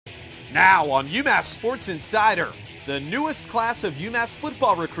Now on UMass Sports Insider, the newest class of UMass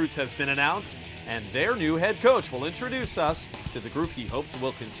football recruits has been announced, and their new head coach will introduce us to the group he hopes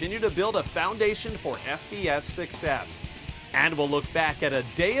will continue to build a foundation for FBS success. And we'll look back at a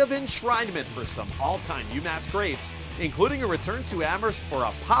day of enshrinement for some all-time UMass greats, including a return to Amherst for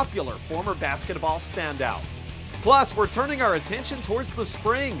a popular former basketball standout. Plus, we're turning our attention towards the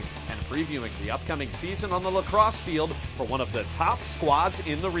spring and previewing the upcoming season on the lacrosse field for one of the top squads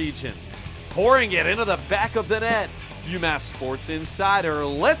in the region. Pouring it into the back of the net, UMass Sports Insider,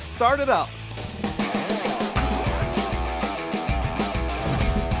 let's start it up.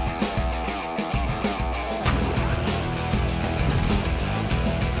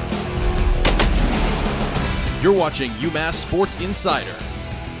 You're watching UMass Sports Insider,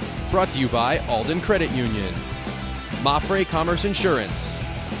 brought to you by Alden Credit Union, Mafre Commerce Insurance,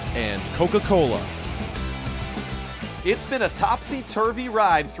 and Coca-Cola. It's been a topsy-turvy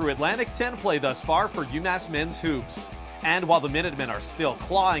ride through Atlantic 10 play thus far for UMass men's hoops. And while the Minutemen are still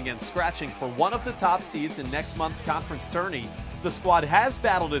clawing and scratching for one of the top seeds in next month's conference tourney, the squad has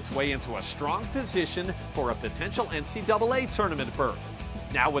battled its way into a strong position for a potential NCAA tournament berth.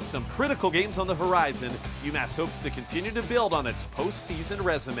 Now with some critical games on the horizon, UMass hopes to continue to build on its postseason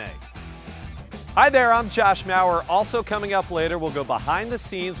resume. Hi there, I'm Josh Maurer. Also coming up later, we'll go behind the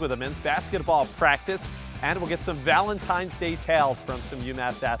scenes with a men's basketball practice, and we'll get some Valentine's Day tales from some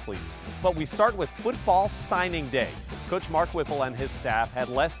UMass athletes. But we start with football signing day. Coach Mark Whipple and his staff had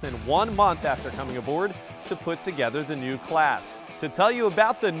less than 1 month after coming aboard to put together the new class. To tell you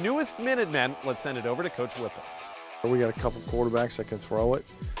about the newest Minutemen, let's send it over to Coach Whipple. We got a couple quarterbacks that can throw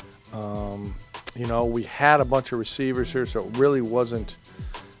it. You know, we had a bunch of receivers here, so it really wasn't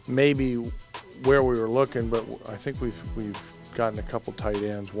maybe where we were looking, but I think we've gotten a couple tight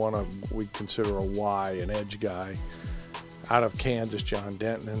ends. One we consider a Y, an edge guy, out of Kansas, John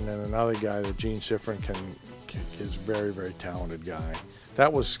Denton, and then another guy that Gene Siffrin is a very, very talented guy.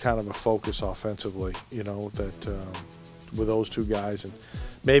 That was kind of a focus offensively, you know, that with those two guys, and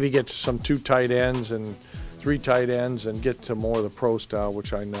maybe get to some 2 tight ends and 3 tight ends and get to more of the pro style,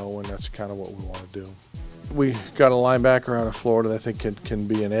 which I know, and that's kind of what we want to do. We got a linebacker out of Florida that I think can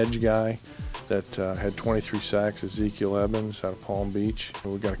be an edge guy that had 23 sacks, Ezekiel Evans out of Palm Beach.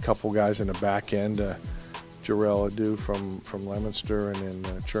 We've got a couple guys in the back end, Jarrell Adu from Leominster, and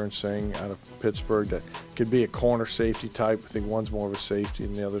then Churn Singh out of Pittsburgh that could be a corner safety type. I think one's more of a safety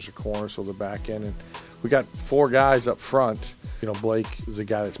and the other's a corner, so the back end. And we got 4 guys up front. You know, Blake is a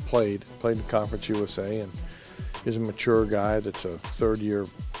guy that's played in Conference USA, and is a mature guy that's a 3rd-year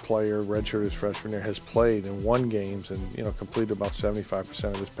player, redshirted his freshman year, has played and won games and, you know, completed about 75%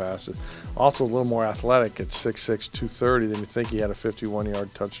 of his passes. Also a little more athletic at 6'6", 230 than you think. He had a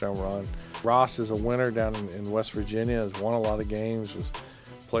 51-yard touchdown run. Ross is a winner down in West Virginia, has won a lot of games, was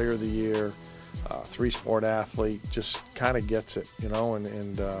player of the year, 3-sport athlete, just kind of gets it, you know,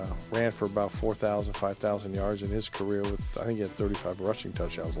 and ran for about 4,000, 5,000 yards in his career with, I think he had 35 rushing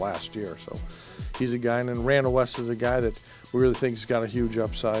touchdowns last year. So he's a guy, and then Randall West is a guy that we really think has got a huge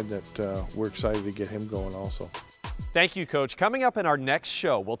upside that we're excited to get him going also. Thank you, Coach. Coming up in our next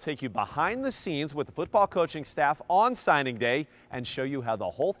show, we'll take you behind the scenes with the football coaching staff on signing day and show you how the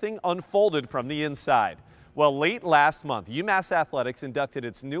whole thing unfolded from the inside. Well, late last month, UMass Athletics inducted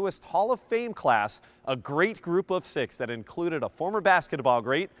its newest Hall of Fame class, a great group of 6 that included a former basketball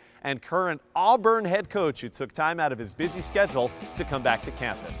great and current Auburn head coach who took time out of his busy schedule to come back to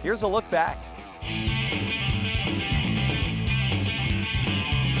campus. Here's a look back.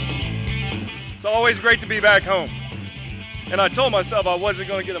 It's always great to be back home. And I told myself I wasn't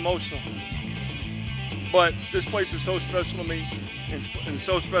going to get emotional. But this place is so special to me and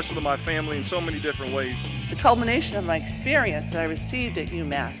so special to my family in so many different ways. The culmination of my experience that I received at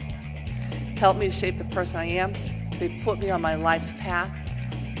UMass helped me to shape the person I am. They put me on my life's path,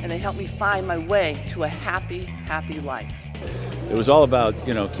 and they helped me find my way to a happy, happy life. It was all about,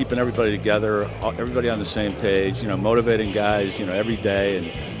 you know, keeping everybody together, everybody on the same page, you know, motivating guys, you know, every day.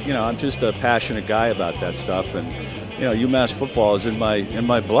 And, you know, I'm just a passionate guy about that stuff. And, you know, UMass football is in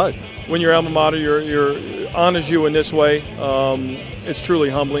my blood. When your alma mater honors you in this way, it's truly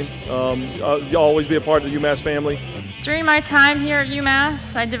humbling. You'll always be a part of the UMass family. During my time here at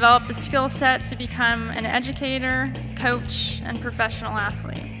UMass, I developed the skill set to become an educator, coach, and professional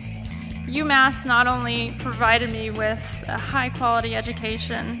athlete. UMass not only provided me with a high-quality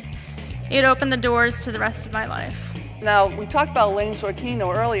education, it opened the doors to the rest of my life. Now, we talked about Elaine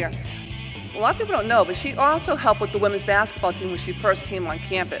Sortino earlier. A lot of people don't know, but she also helped with the women's basketball team when she first came on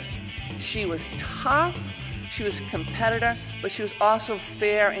campus. She was tough, she was a competitor, but she was also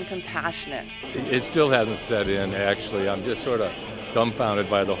fair and compassionate. It still hasn't set in, actually. I'm just sort of dumbfounded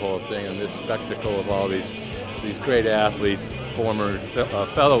by the whole thing and this spectacle of all these great athletes, former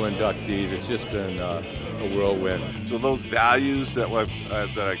fellow inductees. It's just been a whirlwind. So those values that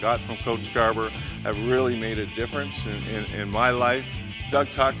I got from Coach Garber have really made a difference in my life. Doug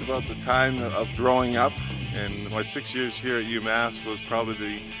talked about the time of growing up, and my 6 years here at UMass was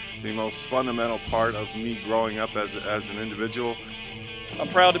probably the most fundamental part of me growing up as an individual. I'm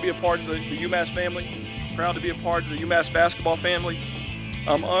proud to be a part of the UMass family, proud to be a part of the UMass basketball family.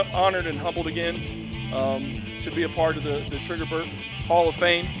 I'm honored and humbled again to be a part of the Trigger Burke Hall of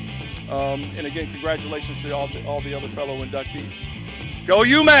Fame. And again, congratulations to all the other fellow inductees. Go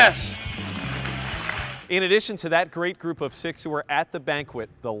UMass! In addition to that great group of 6 who were at the banquet,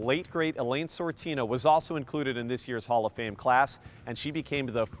 the late great Elaine Sortino was also included in this year's Hall of Fame class, and she became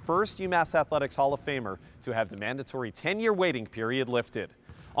the first UMass Athletics Hall of Famer to have the mandatory 10-year waiting period lifted.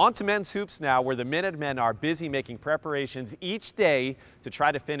 On to men's hoops now, where the Minutemen are busy making preparations each day to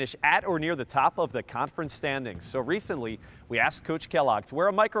try to finish at or near the top of the conference standings. So recently, we asked Coach Kellogg to wear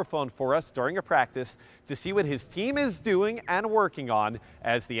a microphone for us during a practice to see what his team is doing and working on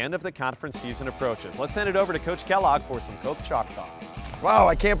as the end of the conference season approaches. Let's send it over to Coach Kellogg for some Coach Chalk Talk. Wow,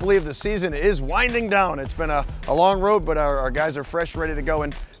 I can't believe the season is winding down. It's been a long road, but our guys are fresh, ready to go.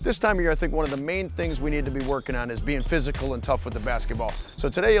 And this time of year, I think one of the main things we need to be working on is being physical and tough with the basketball. So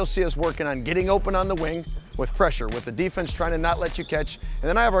today you'll see us working on getting open on the wing with pressure, with the defense trying to not let you catch. And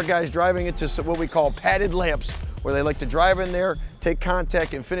then I have our guys driving into what we call padded layups, where they like to drive in there, take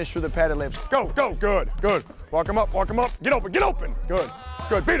contact, and finish through the padded layups. Go, go, good, good. Walk them up, get open, good,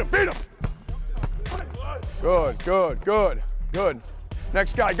 good, beat them. Good, good, good, good.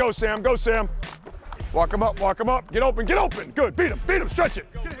 Next guy, go Sam. Walk him up, get open, good, beat him, stretch it.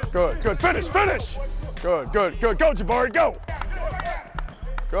 Good, finish. Good, go Jabari, go.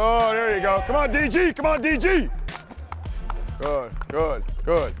 Good, there you go. Come on DG. Good.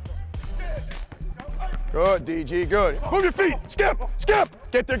 Good, DG, good. Move your feet, skip.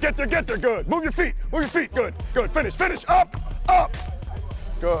 Get there, good. Move your feet, good. Finish, up.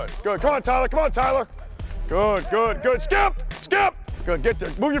 Good. Come on, Tyler. Good. Skip. Good, get there.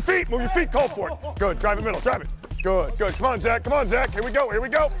 Move your feet, call for it. Good, drive it middle, drive it. Good. Come on, Zach. Here we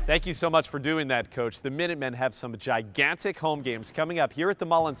go. Thank you so much for doing that, Coach. The Minutemen have some gigantic home games coming up here at the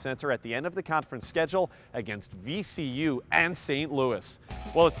Mullins Center at the end of the conference schedule against VCU and St. Louis.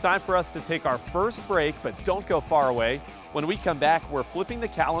 Well, it's time for us to take our first break, but don't go far away. When we come back, we're flipping the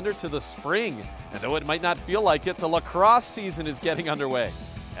calendar to the spring. And though it might not feel like it, the lacrosse season is getting underway.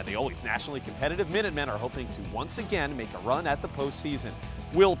 And the always nationally competitive Minutemen are hoping to once again make a run at the postseason.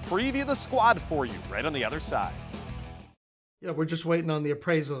 We'll preview the squad for you right on the other side. Yeah, we're just waiting on the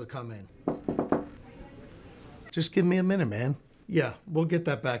appraisal to come in. Just give me a minute, man. Yeah, we'll get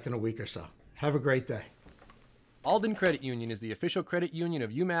that back in a week or so. Have a great day. Alden Credit Union is the official credit union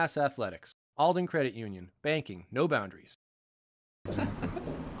of UMass Athletics. Alden Credit Union. Banking, no boundaries.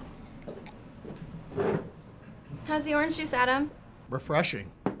 How's the orange juice, Adam? Refreshing.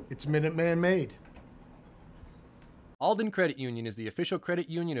 It's Minuteman made. Alden Credit Union is the official credit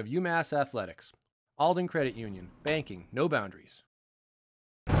union of UMass Athletics. Alden Credit Union. Banking, no boundaries.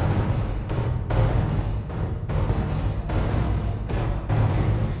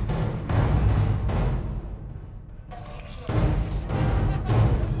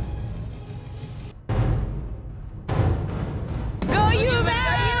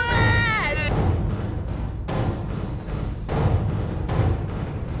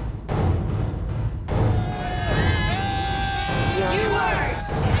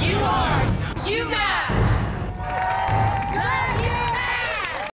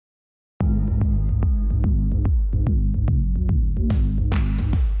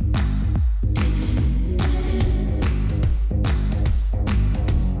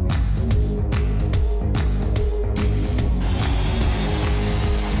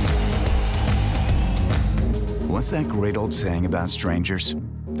 What's that great old saying about strangers?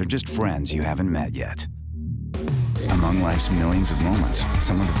 They're just friends you haven't met yet. Among life's millions of moments,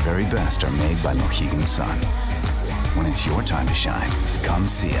 some of the very best are made by Mohegan Sun. When it's your time to shine, come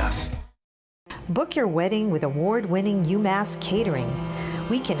see us. Book your wedding with award-winning UMass Catering.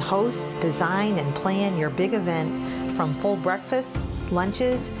 We can host, design, and plan your big event from full breakfasts,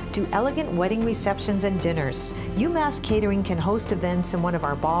 lunches, to elegant wedding receptions and dinners. UMass Catering can host events in one of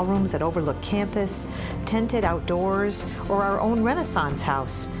our ballrooms that overlook campus, tented outdoors, or our own Renaissance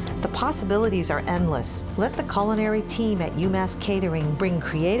house. The possibilities are endless. Let the culinary team at UMass Catering bring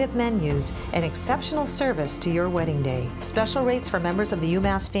creative menus and exceptional service to your wedding day. Special rates for members of the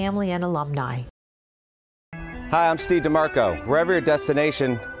UMass family and alumni. Hi, I'm Steve DeMarco. Wherever your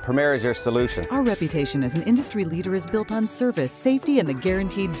destination, Premier is your solution. Our reputation as an industry leader is built on service, safety, and the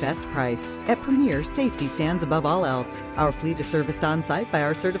guaranteed best price. At Premier, safety stands above all else. Our fleet is serviced on-site by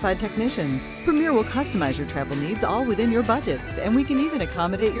our certified technicians. Premier will customize your travel needs all within your budget, and we can even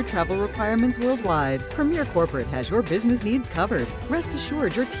accommodate your travel requirements worldwide. Premier Corporate has your business needs covered. Rest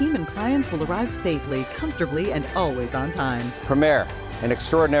assured, your team and clients will arrive safely, comfortably, and always on time. Premier, an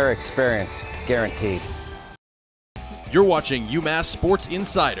extraordinary experience, guaranteed. You're watching UMass Sports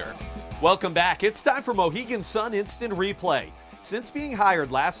Insider. Welcome back. It's time for Mohegan Sun Instant Replay. Since being hired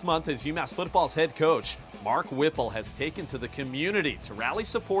last month as UMass football's head coach, Mark Whipple has taken to the community to rally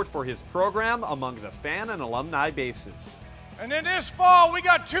support for his program among the fan and alumni bases. And then this fall, we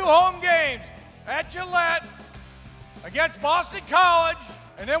got 2 home games at Gillette against Boston College,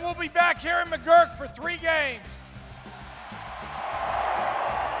 and then we'll be back here in McGurk for 3 games.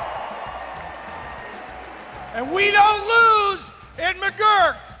 And we don't lose in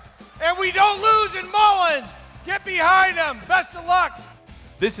McGurk, and we don't lose in Mullins. Get behind them. Best of luck.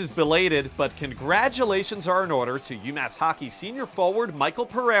 This is belated, but congratulations are in order to UMass hockey senior forward Michael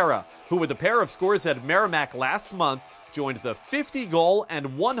Pereira, who with a pair of scores at Merrimack last month, joined the 50-goal and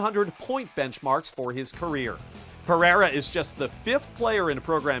 100-point benchmarks for his career. Pereira is just the 5th player in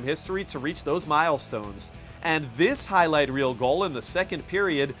program history to reach those milestones. And this highlight reel goal in the second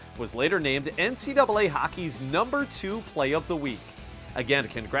period was later named NCAA Hockey's #2 play of the week. Again,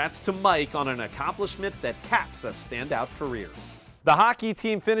 congrats to Mike on an accomplishment that caps a standout career. The hockey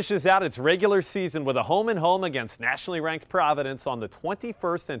team finishes out its regular season with a home-and-home against nationally ranked Providence on the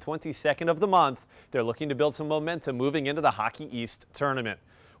 21st and 22nd of the month. They're looking to build some momentum moving into the Hockey East tournament.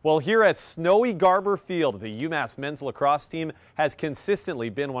 Well, here at snowy Garber Field, the UMass men's lacrosse team has consistently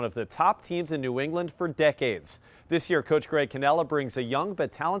been one of the top teams in New England for decades. This year, Coach Greg Cannella brings a young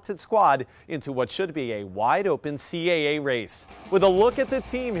but talented squad into what should be a wide-open CAA race. With a look at the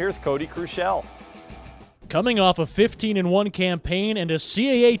team, here's Cody Crushell. Coming off a 15-1 campaign and a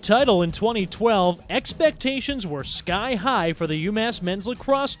CAA title in 2012, expectations were sky high for the UMass men's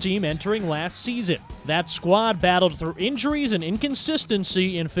lacrosse team entering last season. That squad battled through injuries and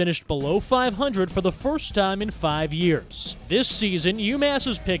inconsistency and finished below 500 for the first time in 5 years. This season, UMass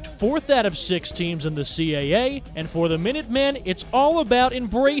has picked 4th out of 6 teams in the CAA, and for the Minutemen, it's all about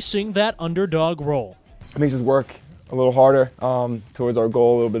embracing that underdog role. It makes us work a little harder towards our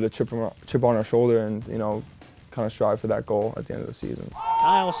goal, a little bit of chip on our shoulder, and kind of strive for that goal at the end of the season.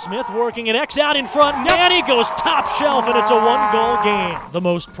 Kyle Smith working an X out in front. Manny goes top shelf, and it's a 1-goal game. The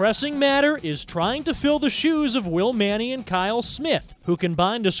most pressing matter is trying to fill the shoes of Will Manny and Kyle Smith, who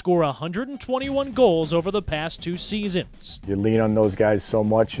combined to score 121 goals over the past 2 seasons. You lean on those guys so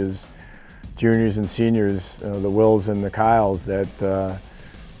much as juniors and seniors, the Wills and the Kyles, that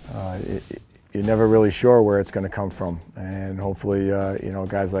you're never really sure where it's going to come from, and hopefully,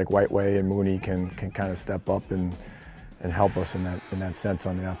 guys like Whiteway and Mooney can kind of step up and help us in that sense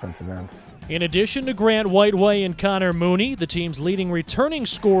on the offensive end. In addition to Grant Whiteway and Connor Mooney, the team's leading returning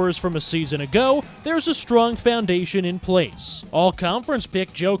scorers from a season ago, there's a strong foundation in place. All-conference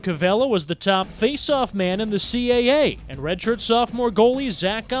pick Joe Calvello was the top face-off man in the CAA, and redshirt sophomore goalie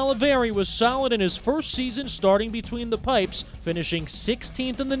Zach Oliveri was solid in his first season starting between the pipes, finishing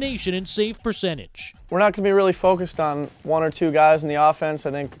 16th in the nation in save percentage. We're not going to be really focused on 1 or 2 guys in the offense.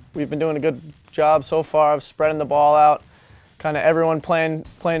 I think we've been doing a good job so far of spreading the ball out, kind of everyone playing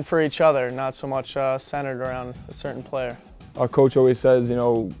for each other, not so much centered around a certain player. Our coach always says,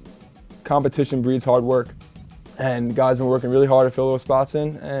 competition breeds hard work, and guys have been working really hard to fill those spots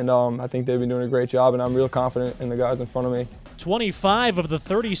in, and I think they've been doing a great job, and I'm real confident in the guys in front of me. 25 of the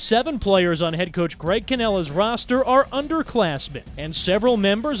 37 players on head coach Greg Cannella's roster are underclassmen, and several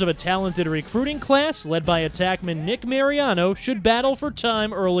members of a talented recruiting class led by attackman Nick Mariano should battle for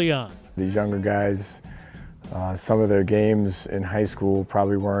time early on. These younger guys, some of their games in high school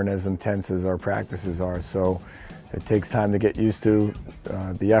probably weren't as intense as our practices are, so it takes time to get used to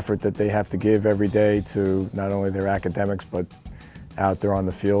the effort that they have to give every day to not only their academics, but out there on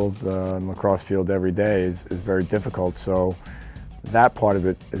the field, lacrosse field every day is very difficult, so that part of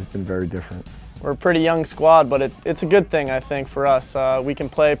it has been very different. We're a pretty young squad, but it's a good thing, I think, for us. We can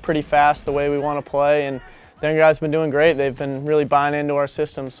play pretty fast the way we want to play, and the young guys have been doing great. They've been really buying into our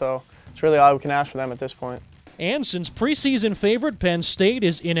system, so it's really all we can ask for them at this point. And since preseason favorite Penn State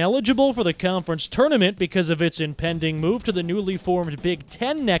is ineligible for the conference tournament because of its impending move to the newly formed Big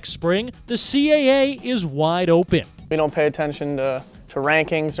Ten next spring, the CAA is wide open. We don't pay attention to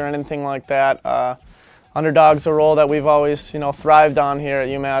rankings or anything like that. Underdog's a role that we've always, thrived on here at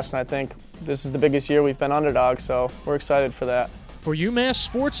UMass, and I think this is the biggest year we've been underdogs, so we're excited for that. For UMass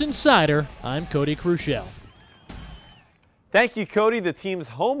Sports Insider, I'm Cody Crushell. Thank you, Cody. The team's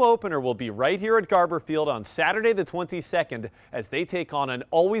home opener will be right here at Garber Field on Saturday the 22nd as they take on an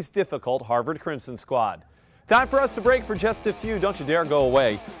always difficult Harvard Crimson squad. Time for us to break for just a few. Don't you dare go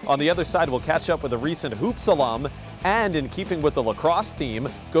away. On the other side, we'll catch up with a recent Hoops alum and, in keeping with the lacrosse theme,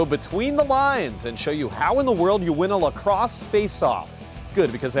 go between the lines and show you how in the world you win a lacrosse face-off.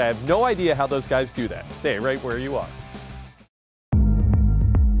 Good, because I have no idea how those guys do that. Stay right where you are.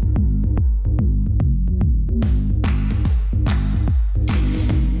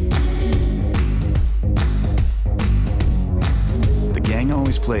 The gang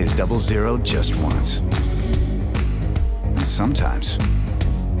always plays 00 just once. And sometimes,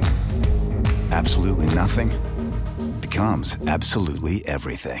 absolutely nothing becomes absolutely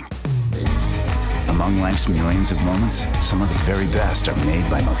everything. Among life's millions of moments, some of the very best are made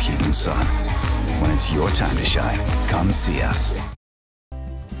by Mohegan Sun. When it's your time to shine, come see us.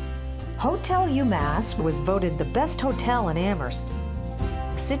 Hotel UMass was voted the best hotel in Amherst.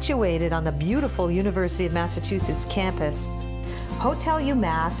 Situated on the beautiful University of Massachusetts campus, Hotel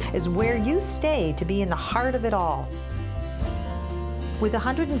UMass is where you stay to be in the heart of it all. With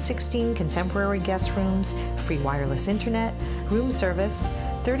 116 contemporary guest rooms, free wireless internet, room service,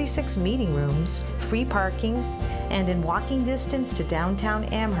 36 meeting rooms, free parking, and in walking distance to downtown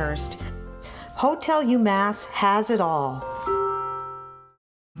Amherst, Hotel UMass has it all.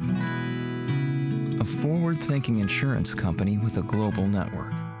 A forward-thinking insurance company with a global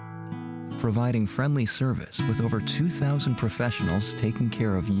network, providing friendly service with over 2,000 professionals taking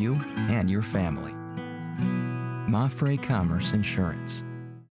care of you and your family. Mafre Commerce Insurance.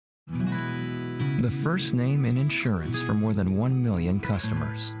 The first name in insurance for more than 1 million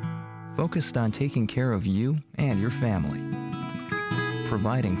customers. Focused on taking care of you and your family.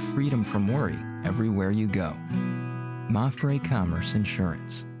 Providing freedom from worry everywhere you go. Mafre Commerce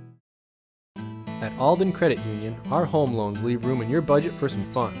Insurance. At Alden Credit Union, our home loans leave room in your budget for some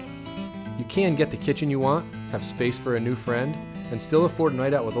fun. You can get the kitchen you want, have space for a new friend, and still afford a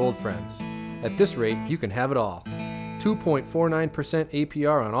night out with old friends. At this rate, you can have it all. 2.49%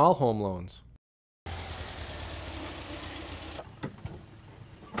 APR on all home loans.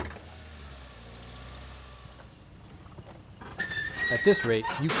 At this rate,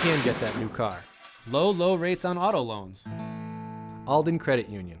 you can get that new car. Low rates on auto loans. Alden Credit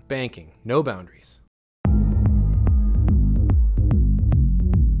Union. Banking, no boundaries.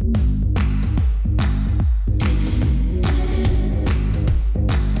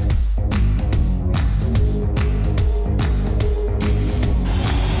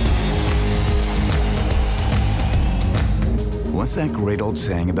 What's that great old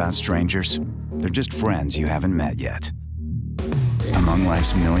saying about strangers? They're just friends you haven't met yet. Among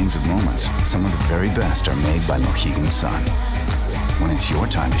life's millions of moments, some of the very best are made by Mohegan Sun. When it's your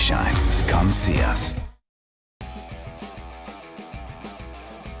time to shine, come see us.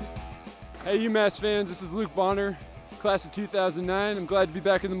 Hey UMass fans, this is Luke Bonner, class of 2009. I'm glad to be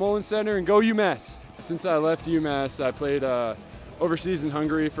back in the Mullen Center and go UMass. Since I left UMass, I played overseas in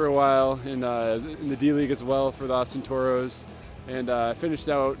Hungary for a while, and in the D-League as well for the Austin Toros. And I finished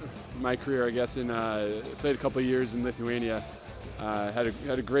out my career, I guess, in played a couple of years in Lithuania. Had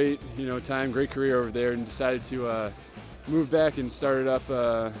a great time, great career over there, and decided to move back and started up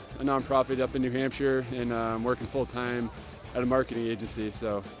a nonprofit up in New Hampshire, and I'm working full time at a marketing agency.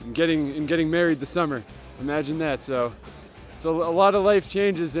 So I'm getting married this summer. Imagine that. So it's a lot of life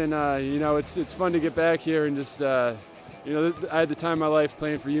changes, and it's fun to get back here and just I had the time of my life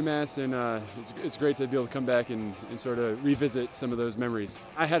playing for UMass, and it's great to be able to come back and sort of revisit some of those memories.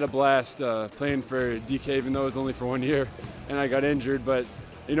 I had a blast playing for DK, even though it was only for 1 year, and I got injured. But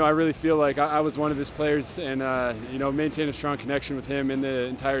I really feel like I was one of his players, and maintain a strong connection with him and the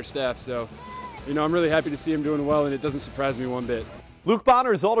entire staff. So, I'm really happy to see him doing well, and it doesn't surprise me one bit. Luke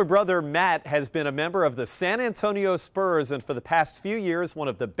Bonner's older brother Matt has been a member of the San Antonio Spurs, and for the past few years, one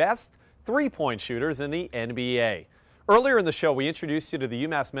of the best three-point shooters in the NBA. Earlier in the show, we introduced you to the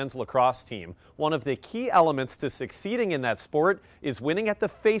UMass men's lacrosse team. One of the key elements to succeeding in that sport is winning at the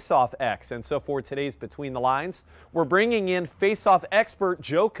face-off X. And so for today's Between the Lines, we're bringing in face-off expert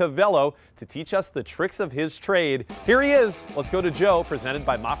Joe Calvello to teach us the tricks of his trade. Here he is. Let's go to Joe, presented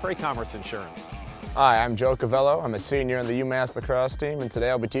by Mafre Commerce Insurance. Hi, I'm Joe Calvello. I'm a senior on the UMass lacrosse team, and today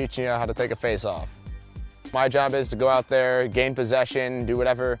I'll be teaching you how to take a face-off. My job is to go out there, gain possession, do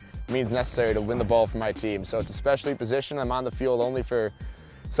whatever means necessary to win the ball for my team. So it's a specialty position. I'm on the field only for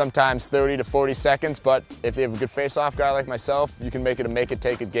sometimes 30 to 40 seconds, but if you have a good face-off guy like myself, you can make it a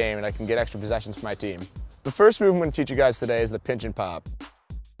make-it-take-it game, and I can get extra possessions for my team. The first move I'm going to teach you guys today is the pinch and pop.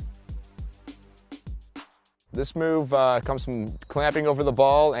 This move comes from clamping over the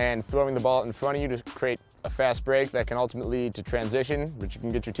ball and throwing the ball in front of you to create a fast break that can ultimately lead to transition, which you can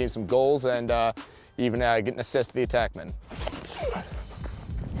get your team some goals and even get an assist to the attackman.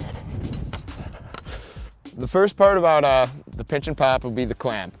 The first part about the pinch and pop will be the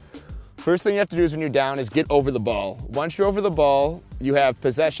clamp. First thing you have to do is when you're down is get over the ball. Once you're over the ball, you have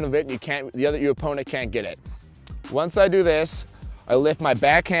possession of it and your opponent can't get it. Once I do this, I lift my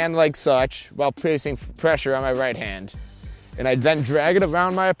back hand like such while placing pressure on my right hand. And I then drag it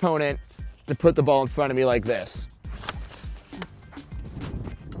around my opponent and put the ball in front of me like this.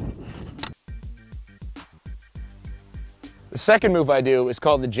 The second move I do is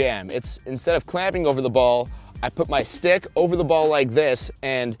called the jam. It's instead of clamping over the ball, I put my stick over the ball like this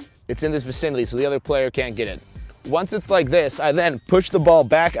and it's in this vicinity so the other player can't get it. Once it's like this, I then push the ball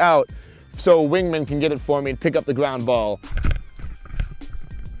back out so a wingman can get it for me and pick up the ground ball.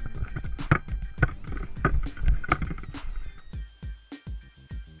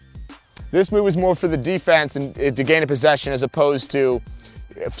 This move is more for the defense and to gain a possession as opposed to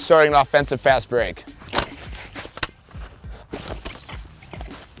starting an offensive fast break.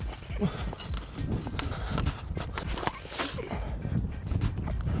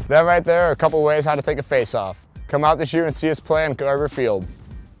 That right there are a couple ways how to take a face-off. Come out this year and see us play on Garber Field.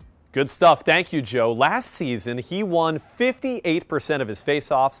 Good stuff. Thank you, Joe. Last season, he won 58% of his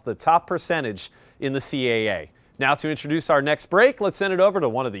face-offs, the top percentage in the CAA. Now to introduce our next break, let's send it over to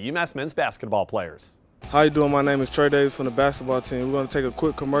one of the UMass men's basketball players. How you doing? My name is Trey Davis from the basketball team. We're going to take a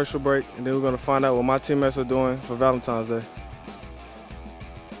quick commercial break, and then we're going to find out what my teammates are doing for Valentine's Day.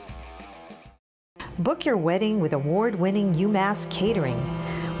 Book your wedding with award-winning UMass Catering.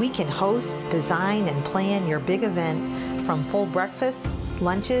 We can host, design, and plan your big event from full breakfasts,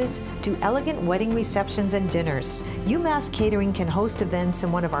 lunches, to elegant wedding receptions and dinners. UMass Catering can host events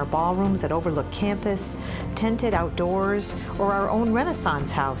in one of our ballrooms that overlook campus, tented outdoors, or our own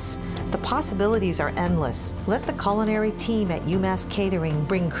Renaissance house. The possibilities are endless. Let the culinary team at UMass Catering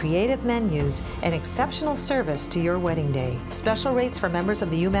bring creative menus and exceptional service to your wedding day. Special rates for members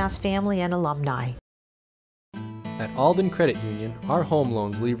of the UMass family and alumni. At Alden Credit Union, our home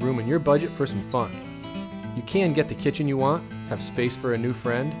loans leave room in your budget for some fun. You can get the kitchen you want, have space for a new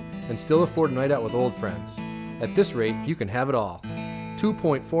friend, and still afford a night out with old friends. At this rate, you can have it all.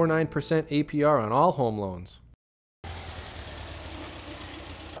 2.49% APR on all home loans.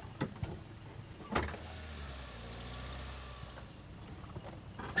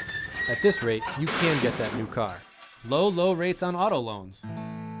 At this rate, you can get that new car. Low rates on auto loans.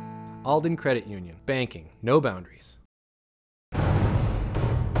 Alden Credit Union. Banking. No boundaries.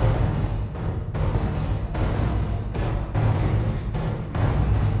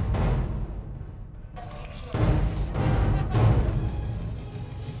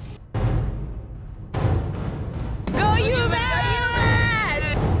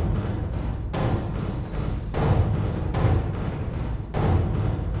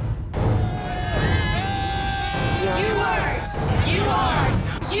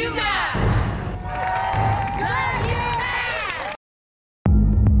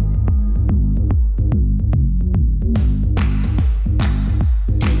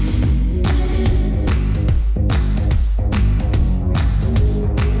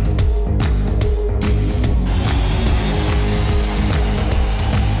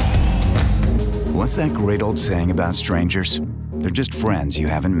 What's that great old saying about strangers? They're just friends you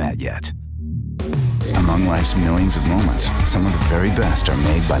haven't met yet. Among life's millions of moments, some of the very best are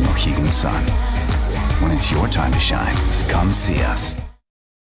made by Mohegan Sun. When it's your time to shine, come see us.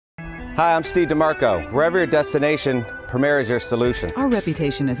 Hi, I'm Steve DeMarco. Wherever your destination, Premier is your solution. Our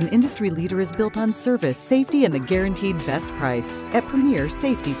reputation as an industry leader is built on service, safety, and the guaranteed best price. At Premier,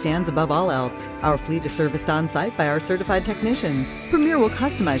 safety stands above all else. Our fleet is serviced on-site by our certified technicians. Premier will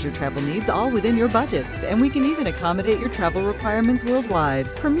customize your travel needs all within your budget, and we can even accommodate your travel requirements worldwide.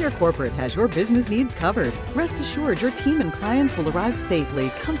 Premier Corporate has your business needs covered. Rest assured, your team and clients will arrive safely,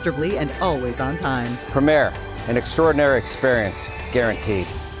 comfortably, and always on time. Premier, an extraordinary experience, guaranteed.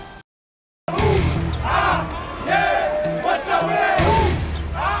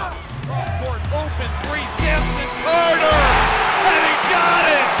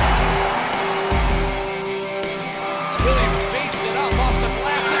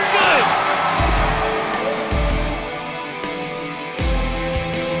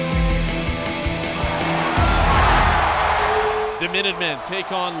 The Minutemen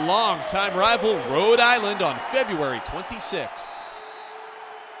take on longtime rival Rhode Island on February 26th.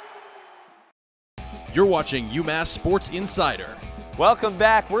 You're watching UMass Sports Insider. Welcome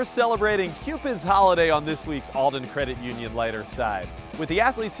back. We're celebrating Cupid's holiday on this week's Alden Credit Union lighter side. With the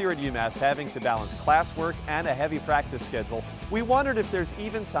athletes here at UMass having to balance classwork and a heavy practice schedule, we wondered if there's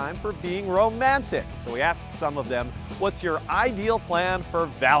even time for being romantic. So we asked some of them, what's your ideal plan for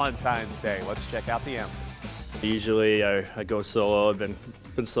Valentine's Day? Let's check out the answers. Usually I go solo. I've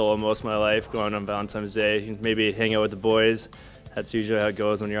been solo most of my life, going on Valentine's Day, maybe hang out with the boys. That's usually how it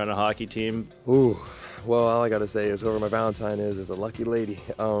goes when you're on a hockey team. Ooh, well, all I gotta say is whoever my Valentine is a lucky lady.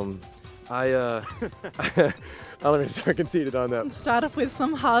 I don't even start conceited on that. Start off with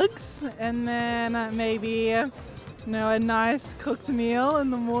some hugs, and then maybe, a nice cooked meal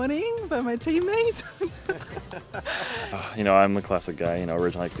in the morning by my teammate. I'm the classic guy,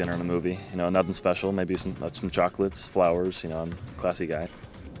 original like dinner in a movie, nothing special, maybe some chocolates, flowers, I'm a classy guy.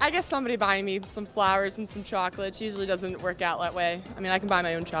 I guess somebody buying me some flowers and some chocolates usually doesn't work out that way. I mean, I can buy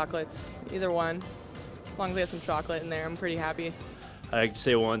my own chocolates, either one. As long as I get some chocolate in there, I'm pretty happy. I can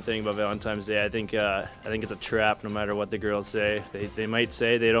say one thing about Valentine's Day. I think it's a trap. No matter what the girls say, they might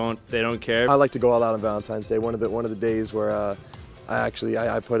say they don't care. I like to go all out on Valentine's Day. One of the days where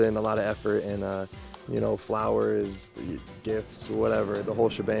I put in a lot of effort and flowers, gifts, whatever, the whole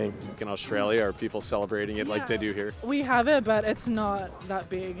shebang. In Australia, are people celebrating it like they do here? We have it, but it's not that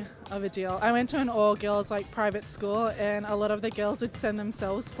big of a deal. I went to an all-girls private school, and a lot of the girls would send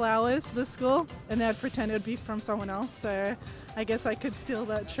themselves flowers to the school, and they'd pretend it would be from someone else. So I guess I could steal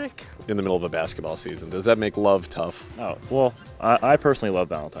that trick. In the middle of a basketball season, does that make love tough? Oh, well, I personally love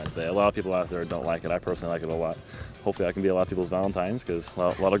Valentine's Day. A lot of people out there don't like it. I personally like it a lot. Hopefully I can be a lot of people's Valentines, because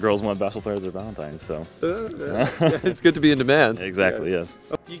a lot of girls want basketball players their Valentines. So it's good to be in demand. Exactly, yes.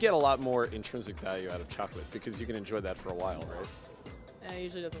 You get a lot more intrinsic value out of chocolate because you can enjoy that for a while, right? It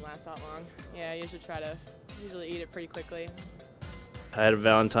usually doesn't last that long. Yeah, I usually eat it pretty quickly. I had a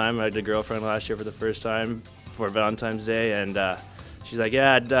Valentine. I had a girlfriend last year for the first time for Valentine's Day, and she's like,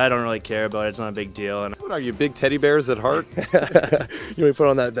 yeah, I don't really care about it. It's not a big deal. And what are you, big teddy bears at heart? We put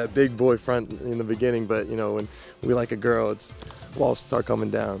on that big boy front in the beginning, but when we like a girl, walls start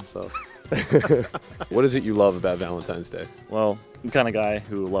coming down. So, what is it you love about Valentine's Day? Well, I'm the kind of guy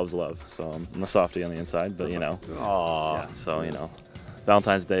who loves love, so I'm a softie on the inside, but Aww. Yeah, so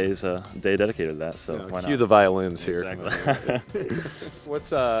Valentine's Day is a day dedicated to that, so why not? Cue the violins here. Exactly. What's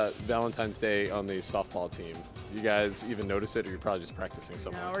Valentine's Day on the softball team? You guys even notice it, or you're probably just practicing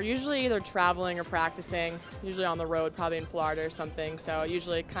somewhere? No, we're usually either traveling or practicing, usually on the road, probably in Florida or something, so it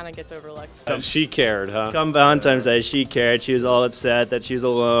usually kind of gets overlooked. She cared, huh? Come Valentine's Day, she cared. She was all upset that she was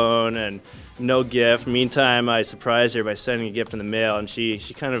alone and no gift. Meantime, I surprised her by sending a gift in the mail, and she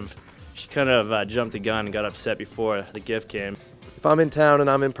kind of jumped the gun and got upset before the gift came. If I'm in town and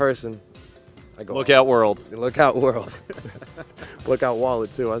I'm in person, I go. Look out, world. Look out, world. Look out,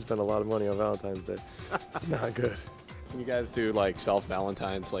 wallet too. I spend a lot of money on Valentine's Day. Not good. Can you guys do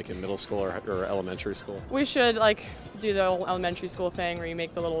self-Valentines in middle school or elementary school? We should do the old elementary school thing where you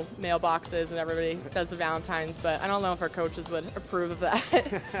make the little mailboxes and everybody does the Valentines, but I don't know if our coaches would approve of that.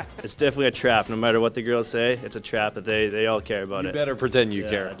 It's definitely a trap. No matter what the girls say, it's a trap that they all care about it. You better pretend you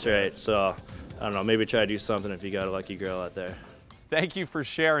care. That's right. So I don't know, maybe try to do something if you got a lucky girl out there. Thank you for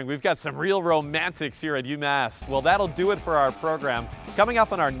sharing. We've got some real romantics here at UMass. Well, that'll do it for our program. Coming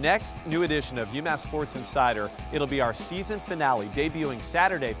up on our next new edition of UMass Sports Insider, it'll be our season finale, debuting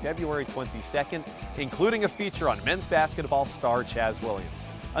Saturday, February 22nd, including a feature on men's basketball star Chaz Williams.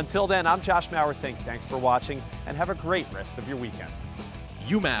 Until then, I'm Josh Maurer saying thanks for watching and have a great rest of your weekend.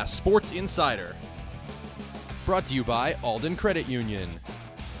 UMass Sports Insider. Brought to you by Alden Credit Union,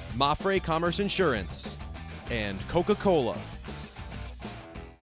 Mafre Commerce Insurance, and Coca-Cola.